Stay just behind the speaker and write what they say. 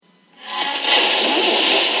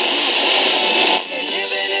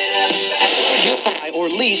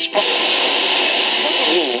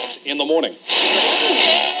Rules in the morning.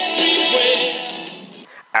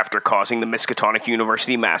 After causing the Miskatonic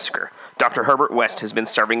University massacre, Dr. Herbert West has been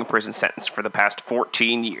serving a prison sentence for the past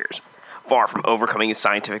 14 years. Far from overcoming his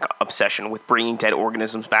scientific obsession with bringing dead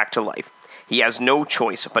organisms back to life, he has no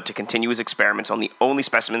choice but to continue his experiments on the only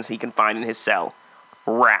specimens he can find in his cell: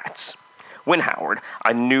 rats. When Howard,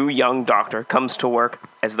 a new young doctor, comes to work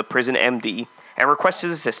as the prison MD and requests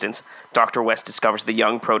his assistance, Dr. West discovers the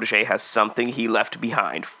young protege has something he left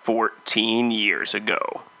behind 14 years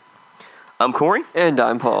ago. I'm Corey. And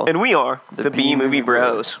I'm Paul. And we are the B-Movie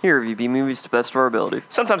Bros. Here review B-movies to the best of our ability.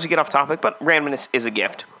 Sometimes we get off topic, but randomness is a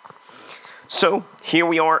gift. So, here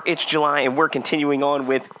we are, it's July, and we're continuing on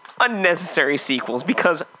with unnecessary sequels,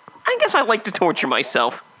 because I guess I like to torture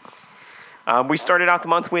myself. We started out the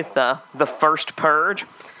month with The First Purge.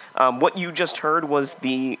 What you just heard was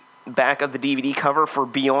the back of the DVD cover for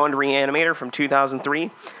Beyond Reanimator from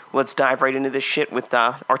 2003. Let's dive right into this shit with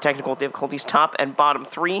our technical difficulties, top and bottom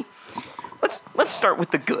three. Let's start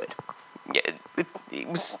with the good. It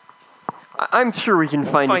was... I'm sure we can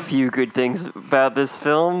find a few good things about this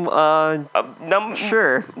film.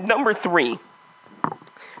 Sure. Number three.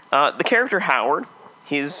 The character Howard,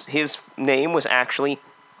 his name was actually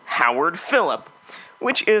Howard Phillip,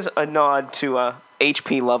 which is a nod to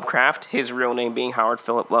H.P. Lovecraft, his real name being Howard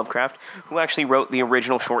Philip Lovecraft, who actually wrote the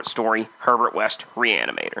original short story, Herbert West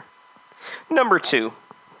Reanimator. Number two.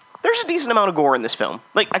 There's a decent amount of gore in this film.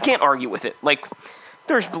 Like, I can't argue with it. Like,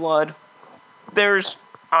 there's blood, there's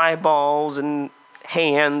eyeballs and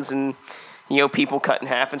hands and, people cut in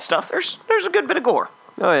half and stuff. There's a good bit of gore.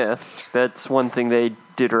 Oh, yeah. That's one thing they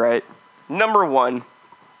did right. Number one,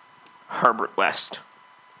 Herbert West.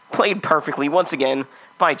 Played perfectly, once again,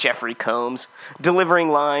 by Jeffrey Combs, delivering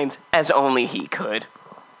lines as only he could.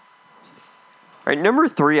 All right, number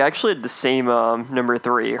three, I actually had the same number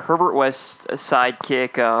three. Herbert West's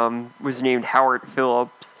sidekick was named Howard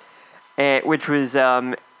Phillips, which was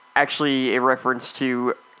actually a reference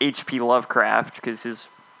to H.P. Lovecraft, because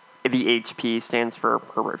the H.P. stands for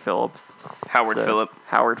Herbert Phillips.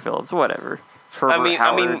 Howard Phillips, whatever.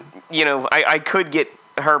 I could get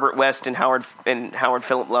Herbert West and Howard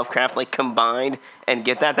Philip Lovecraft combined and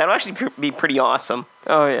get that. That would actually be pretty awesome.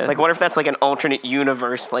 Oh yeah. What if that's an alternate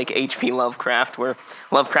universe like H.P. Lovecraft, where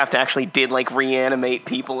Lovecraft actually did reanimate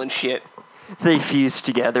people and shit. They fused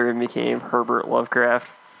together and became Herbert Lovecraft.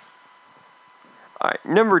 All right,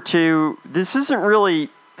 number two. This isn't really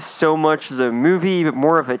so much as a movie, but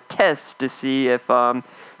more of a test to see if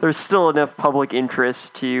there's still enough public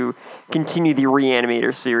interest to continue the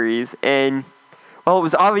Reanimator series. And while it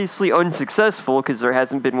was obviously unsuccessful, because there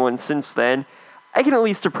hasn't been one since then, I can at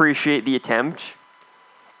least appreciate the attempt.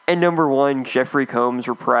 And number one, Jeffrey Combs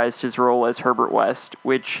reprised his role as Herbert West,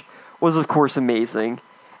 which was, of course, amazing.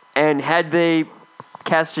 And had they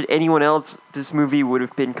casted anyone else, this movie would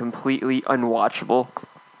have been completely unwatchable.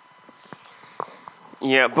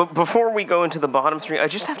 Yeah, but before we go into the bottom three, I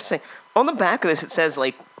just have to say, on the back of this, it says,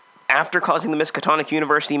 after causing the Miskatonic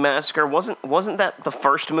University massacre, wasn't that the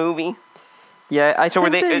first movie? Yeah,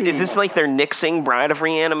 is this their nixing Bride of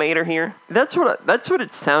Reanimator here? That's what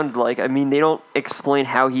it sounded like. I mean, they don't explain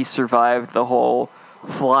how he survived the whole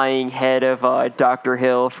flying head of Dr.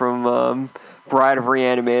 Hill from Bride of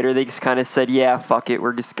Reanimator. They just kind of said, yeah, fuck it,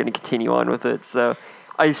 we're just going to continue on with it. So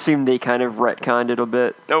I assume they kind of retconned it a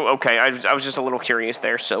bit. Oh, okay. I was just a little curious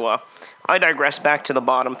there. So I digress back to the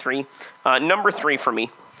bottom three. Number three for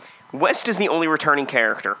me. West is the only returning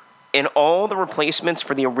character, and all the replacements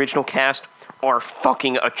for the original cast are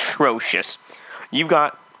fucking atrocious. You've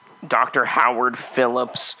got Dr. Howard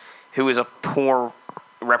Phillips, who is a poor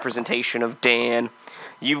representation of Dan.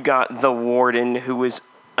 You've got the Warden, who is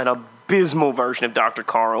an abysmal version of Dr.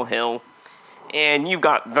 Carl Hill. And you've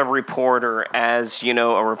got the reporter as,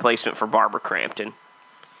 a replacement for Barbara Crampton.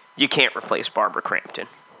 You can't replace Barbara Crampton.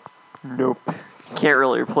 Nope. Can't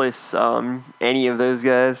really replace any of those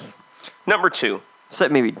guys. Number two.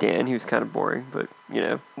 Except maybe Dan. He was kind of boring, but,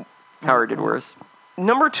 Howard did worse.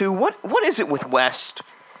 Number two, what is it with West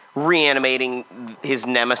reanimating his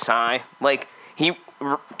nemesis?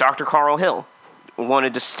 Dr. Carl Hill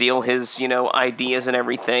wanted to steal his, ideas and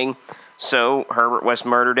everything, so Herbert West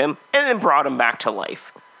murdered him and then brought him back to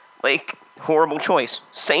life. Horrible choice.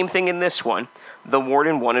 Same thing in this one. The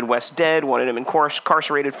Warden wanted West dead, wanted him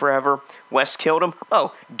incarcerated forever. West killed him.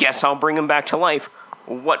 Oh, guess I'll bring him back to life.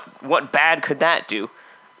 What bad could that do?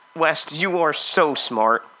 West, you are so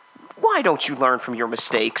smart. Why don't you learn from your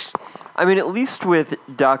mistakes? I mean, at least with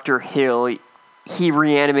Dr. Hill, he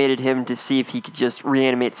reanimated him to see if he could just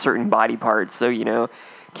reanimate certain body parts. So,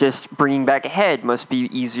 just bringing back a head must be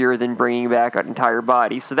easier than bringing back an entire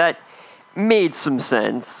body. So that made some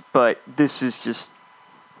sense, but this is just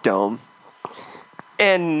dumb.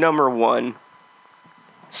 And number 1,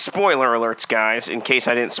 spoiler alerts, guys, in case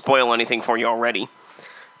I didn't spoil anything for you already.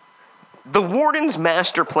 The Warden's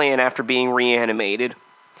master plan after being reanimated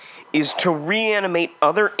is to reanimate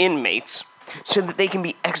other inmates so that they can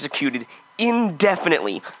be executed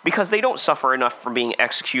indefinitely, because they don't suffer enough from being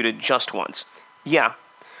executed just once. Yeah,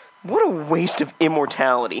 what a waste of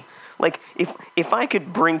immortality. Like, if I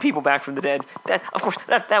could bring people back from the dead,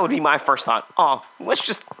 that would be my first thought. Oh, let's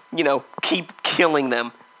just, keep killing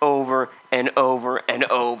them over and over and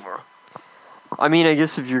over. I mean, I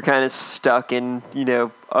guess if you're kind of stuck in,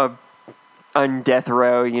 on death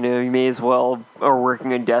row, you may as well, or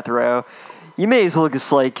working on death row, you may as well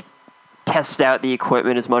just, test out the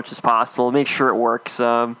equipment as much as possible, make sure it works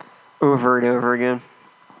over and over again.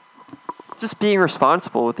 Just being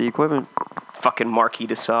responsible with the equipment. Fucking Marquis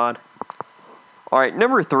de Sade. Alright,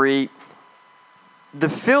 number 3. The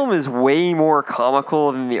film is way more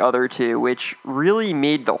comical than the other two, which really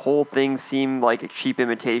made the whole thing seem like a cheap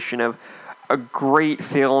imitation of a great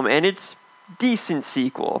film and its decent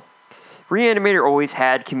sequel. Reanimator always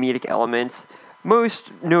had comedic elements,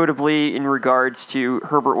 most notably in regards to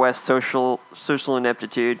Herbert West's social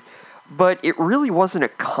ineptitude, but it really wasn't a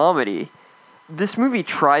comedy. This movie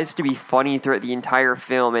tries to be funny throughout the entire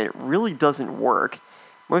film, and it really doesn't work.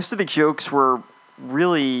 Most of the jokes were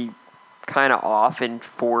really kind of off and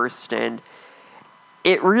forced, and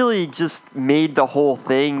it really just made the whole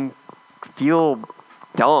thing feel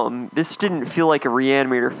dumb. This didn't feel like a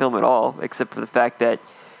Reanimator film at all, except for the fact that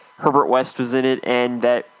Herbert West was in it and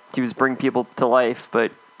that he was bringing people to life,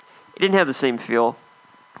 but it didn't have the same feel.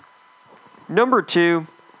 Number 2,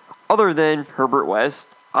 other than Herbert West,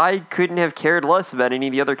 I couldn't have cared less about any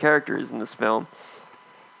of the other characters in this film.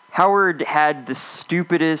 Howard had the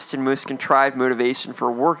stupidest and most contrived motivation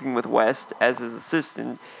for working with West as his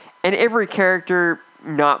assistant, and every character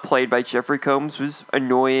not played by Jeffrey Combs was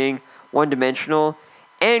annoying, one-dimensional,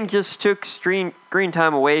 and just took screen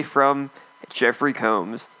time away from Jeffrey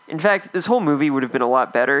Combs. In fact, this whole movie would have been a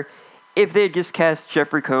lot better if they had just cast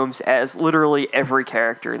Jeffrey Combs as literally every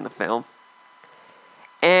character in the film.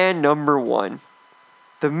 And number 1.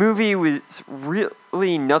 The movie was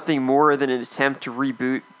really nothing more than an attempt to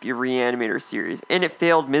reboot the Reanimator series, and it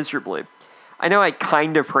failed miserably. I know I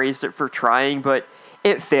kind of praised it for trying, but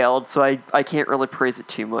it failed, so I can't really praise it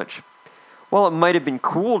too much. While it might have been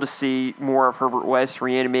cool to see more of Herbert West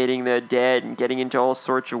reanimating the dead and getting into all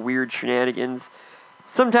sorts of weird shenanigans,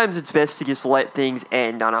 sometimes it's best to just let things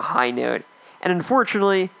end on a high note. And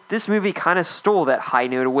unfortunately, this movie kind of stole that high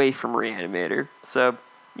note away from Reanimator. So,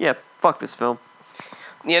 yeah, fuck this film.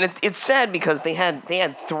 Yeah, and it's sad because they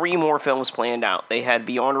had 3 more films planned out. They had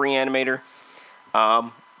Beyond Reanimator.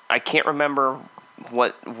 I can't remember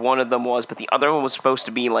what one of them was, but the other one was supposed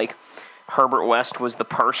to be like Herbert West was the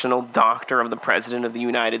personal doctor of the President of the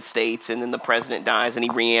United States, and then the President dies and he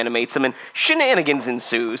reanimates him, and shenanigans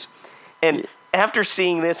ensues. And after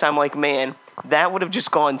seeing this, I'm like, man, that would have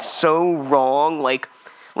just gone so wrong. Like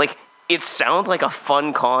it sounds like a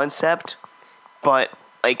fun concept, but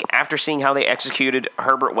like after seeing how they executed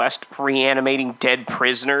Herbert West reanimating dead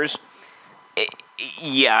prisoners,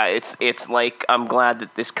 it's like I'm glad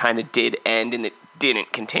that this kind of did end and it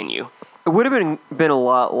didn't continue. It would have been a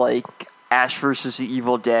lot like Ash vs. the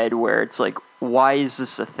Evil Dead, where it's like, why is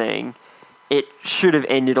this a thing? It should have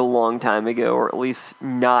ended a long time ago, or at least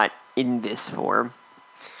not in this form.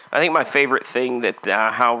 I think my favorite thing that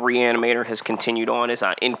how Reanimator has continued on is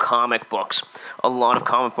in comic books. A lot of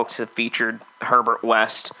comic books have featured Herbert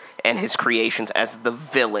West and his creations as the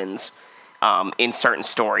villains in certain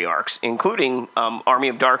story arcs, including Army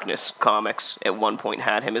of Darkness comics at one point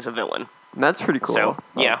had him as a villain. That's pretty cool. So,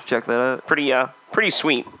 yeah. I'll check that out. Pretty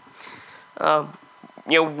sweet.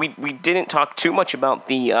 We didn't talk too much about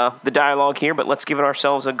the dialogue here, but let's give it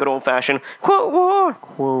ourselves a good old-fashioned quote war.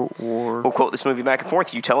 Quote war. We'll quote this movie back and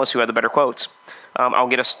forth. You tell us who had the better quotes. I'll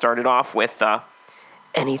get us started off with,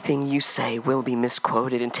 anything you say will be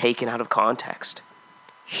misquoted and taken out of context.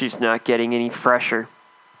 She's not getting any fresher.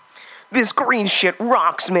 This green shit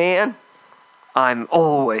rocks, man. I'm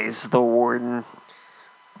always the Warden.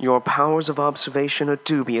 Your powers of observation are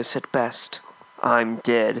dubious at best. I'm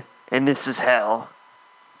dead, and this is hell.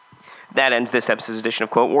 That ends this episode's edition of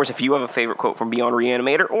Quote Wars. If you have a favorite quote from Beyond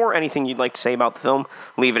Reanimator or anything you'd like to say about the film,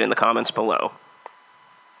 leave it in the comments below.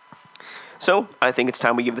 So, I think it's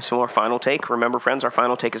time we give this film our final take. Remember, friends, our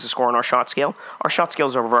final take is a score on our shot scale. Our shot scale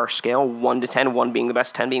is a reverse scale, 1 to 10, 1 being the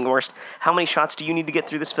best, 10 being the worst. How many shots do you need to get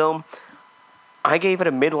through this film? I gave it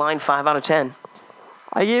a midline 5 out of 10.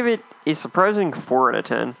 I gave it a surprising 4 out of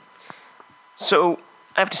 10. So,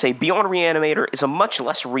 I have to say, Beyond Reanimator is a much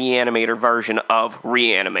less Reanimator version of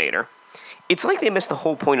Reanimator. It's like they missed the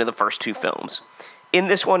whole point of the first two films. In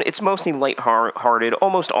this one, it's mostly lighthearted,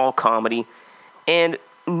 almost all comedy, and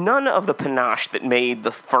none of the panache that made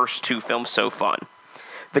the first two films so fun.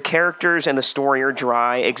 The characters and the story are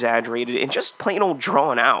dry, exaggerated, and just plain old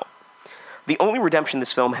drawn out. The only redemption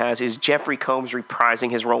this film has is Jeffrey Combs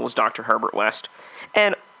reprising his role as Dr. Herbert West,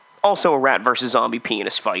 and also a rat versus zombie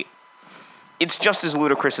penis fight. It's just as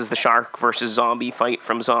ludicrous as the shark versus zombie fight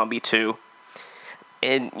from Zombie 2.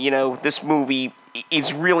 And, this movie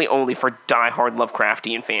is really only for die-hard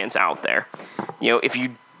Lovecraftian fans out there. If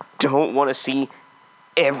you don't want to see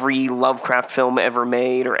every Lovecraft film ever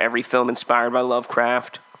made or every film inspired by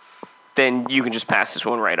Lovecraft, then you can just pass this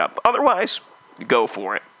one right up. Otherwise, go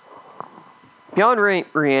for it. Beyond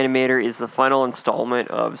Reanimator is the final installment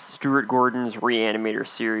of Stuart Gordon's Reanimator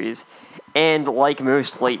series, and like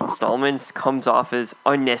most late installments, comes off as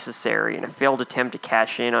unnecessary and a failed attempt to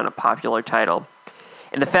cash in on a popular title.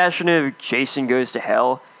 In the fashion of Jason Goes to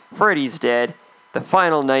Hell, Freddy's Dead, The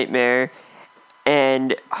Final Nightmare,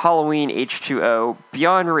 and Halloween H2O,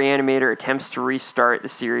 Beyond Reanimator attempts to restart the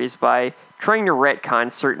series by trying to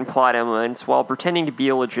retcon certain plot elements while pretending to be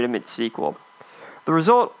a legitimate sequel. The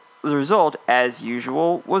result, as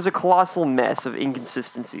usual, was a colossal mess of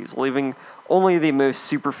inconsistencies, leaving only the most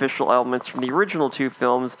superficial elements from the original two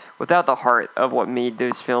films without the heart of what made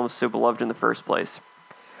those films so beloved in the first place.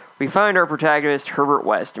 We find our protagonist, Herbert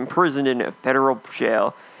West, imprisoned in a federal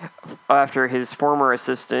jail after his former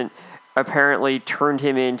assistant apparently turned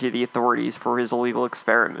him in to the authorities for his illegal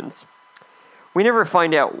experiments. We never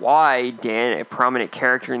find out why Dan, a prominent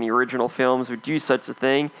character in the original films, would do such a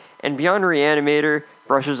thing, and Beyond Reanimator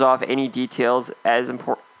brushes off any details as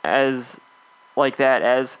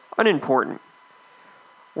unimportant.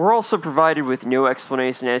 We're also provided with no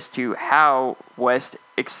explanation as to how West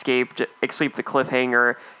escaped the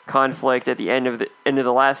cliffhanger conflict at the end of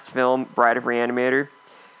the last film, Bride of Reanimator.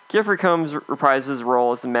 Jeffrey Combs reprises his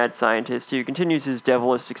role as the mad scientist who continues his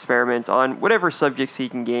devilish experiments on whatever subjects he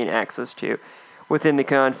can gain access to within the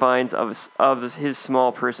confines of his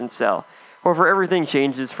small prison cell. However, everything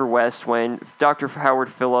changes for West when Dr.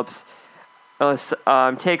 Howard Phillips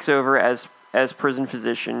takes over as prison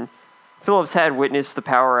physician. Phillips had witnessed the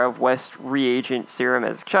power of West reagent serum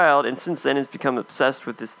as a child, and since then has become obsessed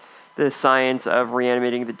with the science of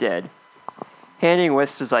reanimating the dead. Handing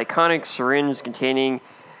West his iconic syringe containing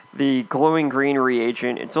the glowing green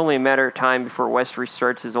reagent, it's only a matter of time before West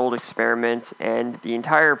restarts his old experiments, and the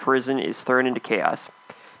entire prison is thrown into chaos.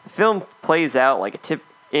 The film plays out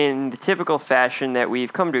in the typical fashion that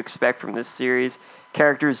we've come to expect from this series.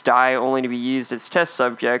 Characters die only to be used as test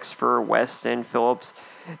subjects for West and Phillips,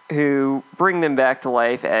 who bring them back to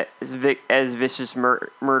life as vicious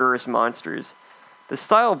murderous monsters. The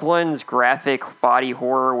style blends graphic body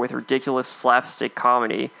horror with ridiculous slapstick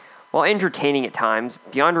comedy. While entertaining at times,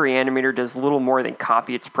 Beyond Reanimator does little more than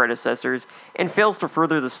copy its predecessors and fails to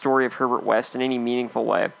further the story of Herbert West in any meaningful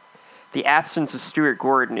way. The absence of Stuart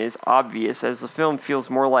Gordon is obvious, as the film feels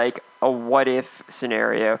more like a what-if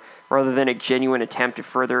scenario rather than a genuine attempt to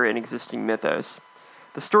further an existing mythos.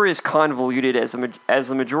 The story is convoluted as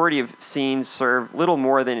the majority of scenes serve little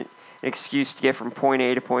more than an excuse to get from point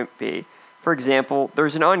A to point B. For example,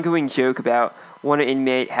 there's an ongoing joke about one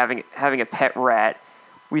inmate having a pet rat.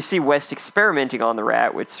 We see West experimenting on the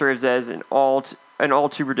rat, which serves as an all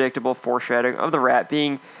too predictable foreshadowing of the rat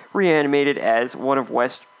being reanimated as one of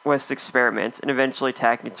West's experiments and eventually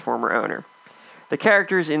attacking its former owner. The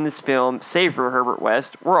characters in this film, save for Herbert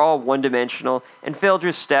West, were all one-dimensional and failed to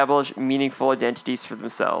establish meaningful identities for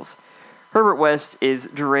themselves. Herbert West is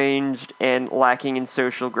deranged and lacking in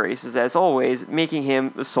social graces, as always, making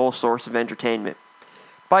him the sole source of entertainment.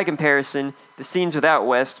 By comparison, the scenes without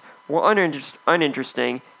West were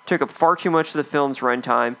uninteresting, took up far too much of the film's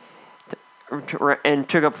runtime.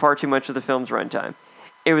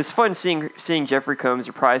 It was fun seeing Jeffrey Combs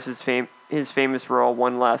reprise his famous role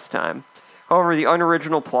one last time. However, the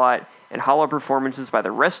unoriginal plot and hollow performances by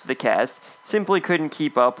the rest of the cast simply couldn't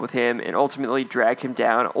keep up with him and ultimately dragged him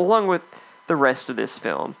down along with the rest of this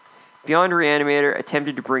film. Beyond Reanimator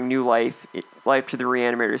attempted to bring new life to the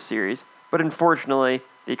Reanimator series, but unfortunately,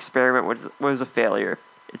 the experiment was a failure.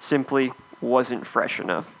 It simply wasn't fresh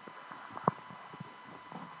enough.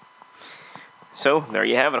 So, there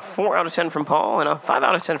you have it, a 4 out of 10 from Paul and a 5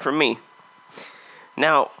 out of 10 from me.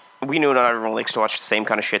 Now, we know not everyone likes to watch the same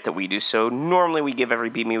kind of shit that we do, so normally we give every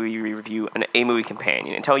B-movie review an A-movie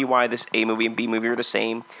companion and tell you why this A-movie and B-movie are the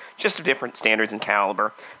same, just of different standards and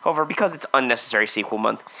caliber. However, because it's unnecessary sequel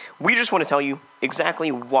month, we just want to tell you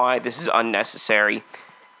exactly why this is unnecessary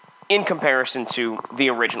in comparison to the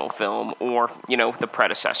original film or, the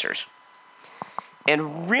predecessors.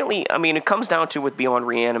 And really, I mean, it comes down to with Beyond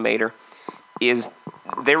Reanimator is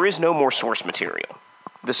there is no more source material.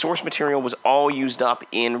 The source material was all used up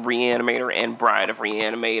in Reanimator and Bride of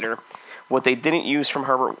Reanimator. What they didn't use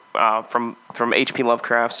from from H.P.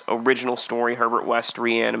 Lovecraft's original story, Herbert West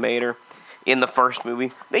Reanimator, in the first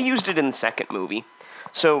movie, they used it in the second movie.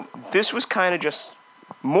 So this was kind of just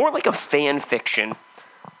more like a fan fiction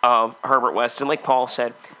of Herbert West, and like Paul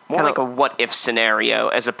said, more like a what-if scenario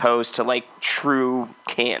as opposed to like true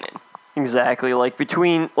canon. Exactly. Like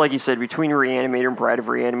you said, between Reanimator and Bride of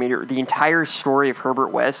Reanimator, the entire story of Herbert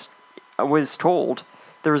West was told.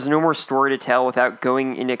 There was no more story to tell without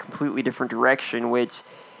going in a completely different direction, which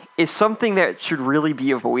is something that should really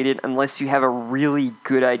be avoided unless you have a really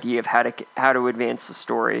good idea of how to advance the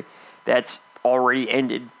story that's already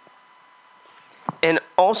ended. And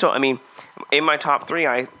also, I mean, in my top 3,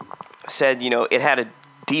 I said, it had a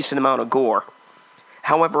decent amount of gore.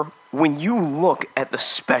 However, when you look at the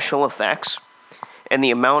special effects and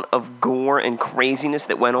the amount of gore and craziness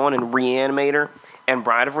that went on in Reanimator and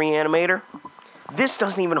Bride of Reanimator, this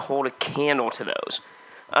doesn't even hold a candle to those.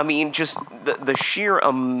 I mean, just the sheer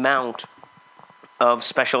amount of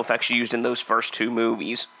special effects used in those first 2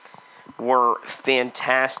 movies were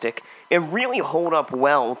fantastic and really hold up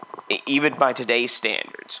well, even by today's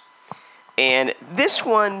standards. And this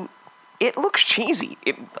one, it looks cheesy.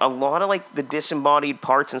 A lot of like the disembodied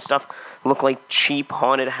parts and stuff look like cheap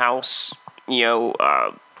haunted house,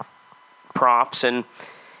 props, and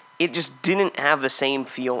it just didn't have the same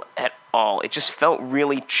feel at all. It just felt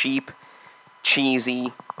really cheap,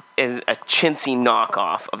 cheesy, as a chintzy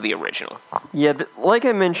knockoff of the original. Yeah, like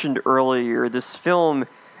I mentioned earlier, this film,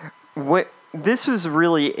 this was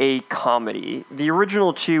really a comedy. The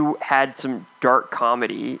original 2 had some dark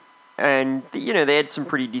comedy, and, they had some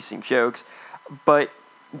pretty decent jokes, but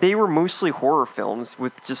they were mostly horror films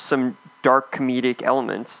with just some dark comedic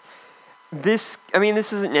elements. This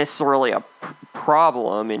isn't necessarily a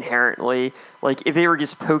problem inherently. Like, if they were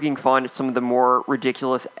just poking fun at some of the more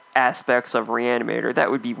ridiculous aspects of Reanimator, that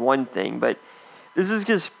would be one thing, but this is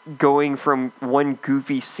just going from one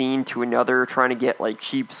goofy scene to another, trying to get, like,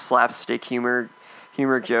 cheap slapstick humor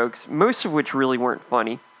jokes, most of which really weren't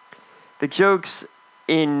funny. The jokes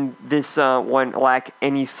in this one lack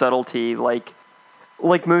any subtlety, like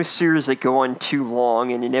most series that go on too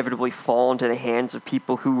long and inevitably fall into the hands of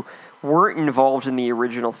people who weren't involved in the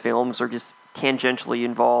original films or just tangentially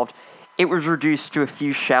involved. It was reduced to a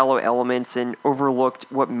few shallow elements and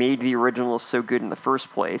overlooked what made the original so good in the first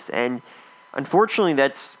place. And unfortunately,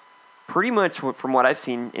 that's pretty much from what I've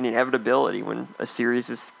seen an inevitability when a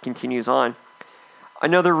series continues on.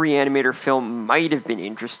 Another Reanimator film might have been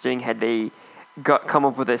interesting had they come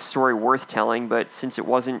up with a story worth telling, but since it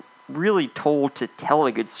wasn't really told to tell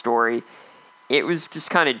a good story, it was just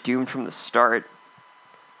kind of doomed from the start.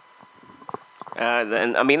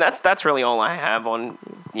 And I mean, that's really all I have on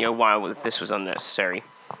why this was unnecessary.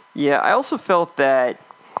 Yeah, I also felt that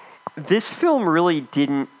this film really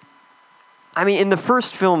didn't. I mean, in the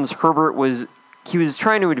first films, Herbert was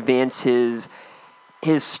trying to advance his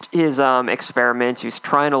experiments. He was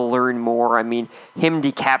trying to learn more. I mean, him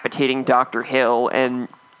decapitating Dr. Hill and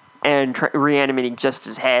reanimating just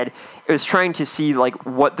his head. It was trying to see like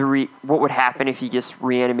what would happen if he just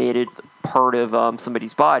reanimated part of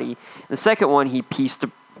somebody's body. The second one, he pieced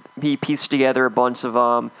together a bunch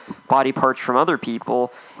of body parts from other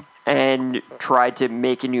people and tried to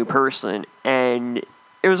make a new person. And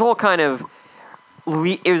it was all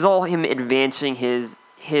him advancing his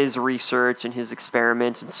research and his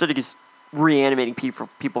experiments instead of just reanimating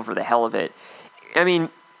people for the hell of it. I mean,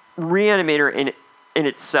 Reanimator in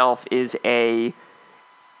itself is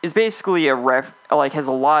basically has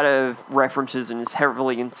a lot of references and is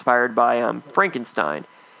heavily inspired by Frankenstein,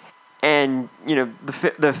 and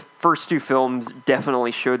the first 2 films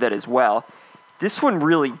definitely showed that as well. This one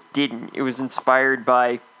really didn't. It was inspired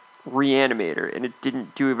by Reanimator, and it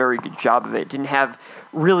didn't do a very good job of it. It didn't have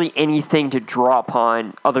really anything to draw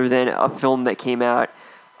upon other than a film that came out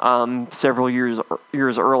several years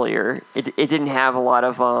earlier. It didn't have a lot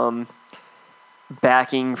of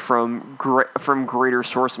backing from greater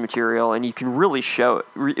source material, and you can really show it.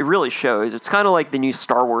 It really shows. It's kind of like the new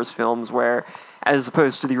Star Wars films, where, as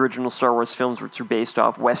opposed to the original Star Wars films, which are based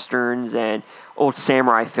off westerns and old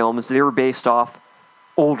samurai films, they were based off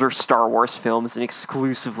older Star Wars films and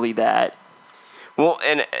exclusively that. Well,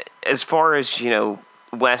 and as far as,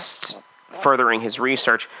 West furthering his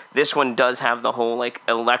research, this one does have the whole,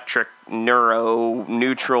 electric,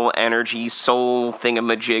 neutral energy, soul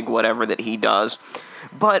thingamajig, whatever that he does.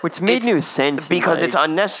 But Which made no sense. because it's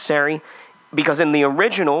unnecessary. Because in the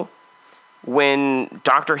original, when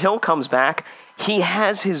Dr. Hill comes back, he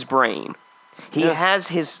has his brain. He has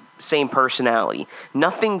his same personality.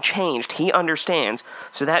 Nothing changed. He understands.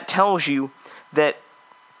 So that tells you that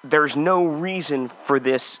there's no reason for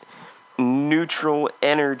this neutral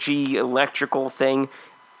energy electrical thing.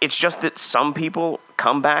 It's just that some people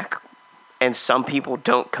come back and some people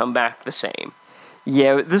don't come back the same.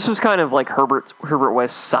 Yeah, this was kind of like Herbert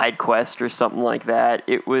West's side quest or something like that.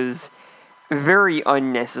 It was very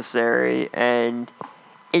unnecessary, and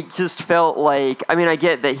it just felt like, I mean, I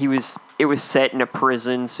get that it was set in a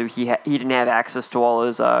prison, so he didn't have access to all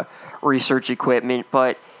his research equipment,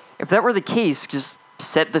 but if that were the case, just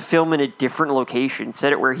set the film in a different location.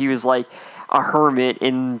 Set it where he was like a hermit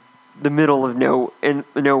in the middle of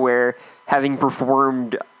nowhere, having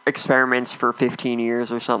performed experiments for 15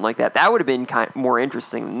 years or something like that. That would have been more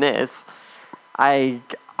interesting than this. I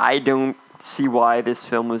don't see why this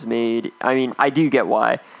film was made. I mean, I do get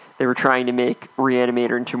why they were trying to make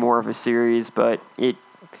Reanimator into more of a series, but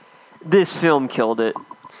this film killed it.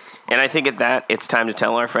 And I think at that, it's time to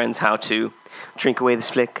tell our friends how to drink away this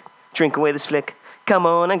flick. Drink away this flick. Come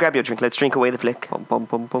on and grab your drink. Let's drink away the flick. Bum, bum,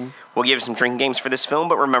 bum, bum. We'll give you some drinking games for this film,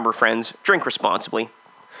 but remember, friends, drink responsibly.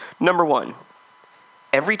 Number 1.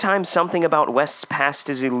 Every time something about West's past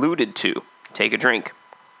is alluded to, take a drink.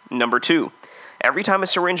 Number 2. Every time a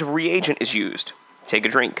syringe of reagent is used, take a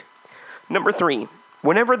drink. Number 3.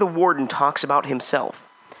 Whenever the warden talks about himself,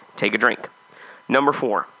 take a drink. Number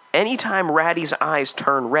 4. Anytime Ratty's eyes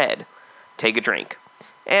turn red, take a drink.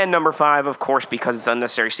 And number 5, of course, because it's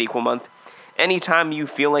Unnecessary Sequel Month, anytime you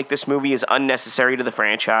feel like this movie is unnecessary to the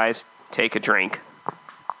franchise, take a drink.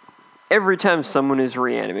 Every time someone is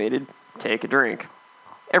reanimated, take a drink.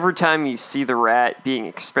 Every time you see the rat being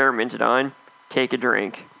experimented on, take a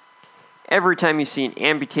drink. Every time you see an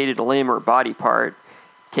amputated limb or body part,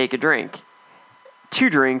 take a drink. 2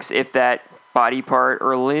 drinks if that body part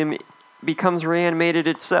or limb becomes reanimated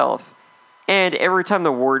itself. And every time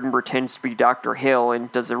the warden pretends to be Dr. Hill and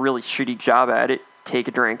does a really shitty job at it, take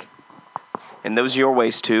a drink. And those are your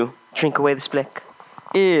ways to drink away the flick.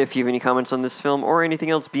 If you have any comments on this film or anything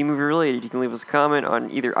else B-movie related, you can leave us a comment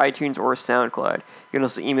on either iTunes or SoundCloud. You can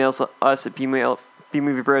also email us at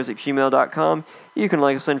bmoviebros@gmail.com. You can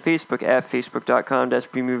like us on Facebook at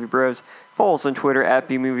facebook.com/bmoviebros. Follow us on Twitter at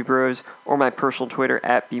bmoviebros or my personal Twitter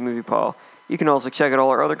at bmoviepaul. You can also check out all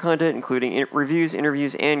our other content, including reviews,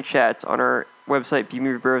 interviews, and chats on our website,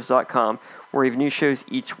 bmoviebros.com, where we have new shows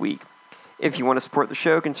each week. If you want to support the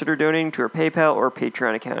show, consider donating to our PayPal or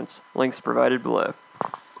Patreon accounts. Links provided below.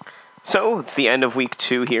 So, it's the end of week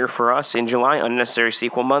 2 here for us in July, Unnecessary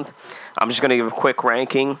Sequel Month. I'm just going to give a quick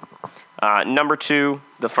ranking. Number 2,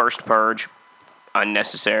 The First Purge,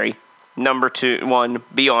 unnecessary. Number 1,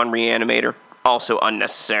 Beyond Reanimator, also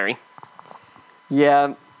unnecessary.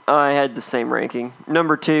 Yeah, I had the same ranking.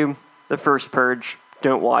 Number 2, The First Purge,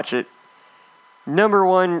 don't watch it. Number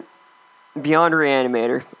 1, Beyond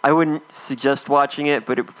Reanimator. I wouldn't suggest watching it,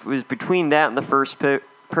 but it was between that and The First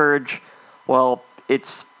Purge. Well,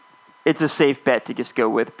 it's a safe bet to just go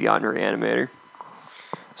with Beyond Reanimator.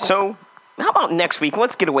 So, how about next week?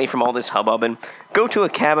 Let's get away from all this hubbub and go to a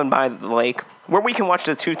cabin by the lake where we can watch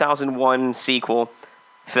the 2001 sequel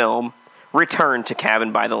film, Return to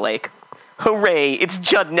Cabin by the Lake. Hooray, it's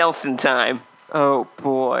Judd Nelson time. Oh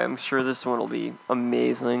boy, I'm sure this one will be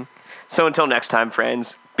amazing. So until next time,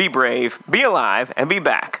 friends, be brave, be alive, and be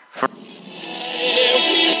back.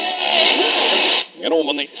 You know,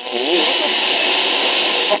 when they...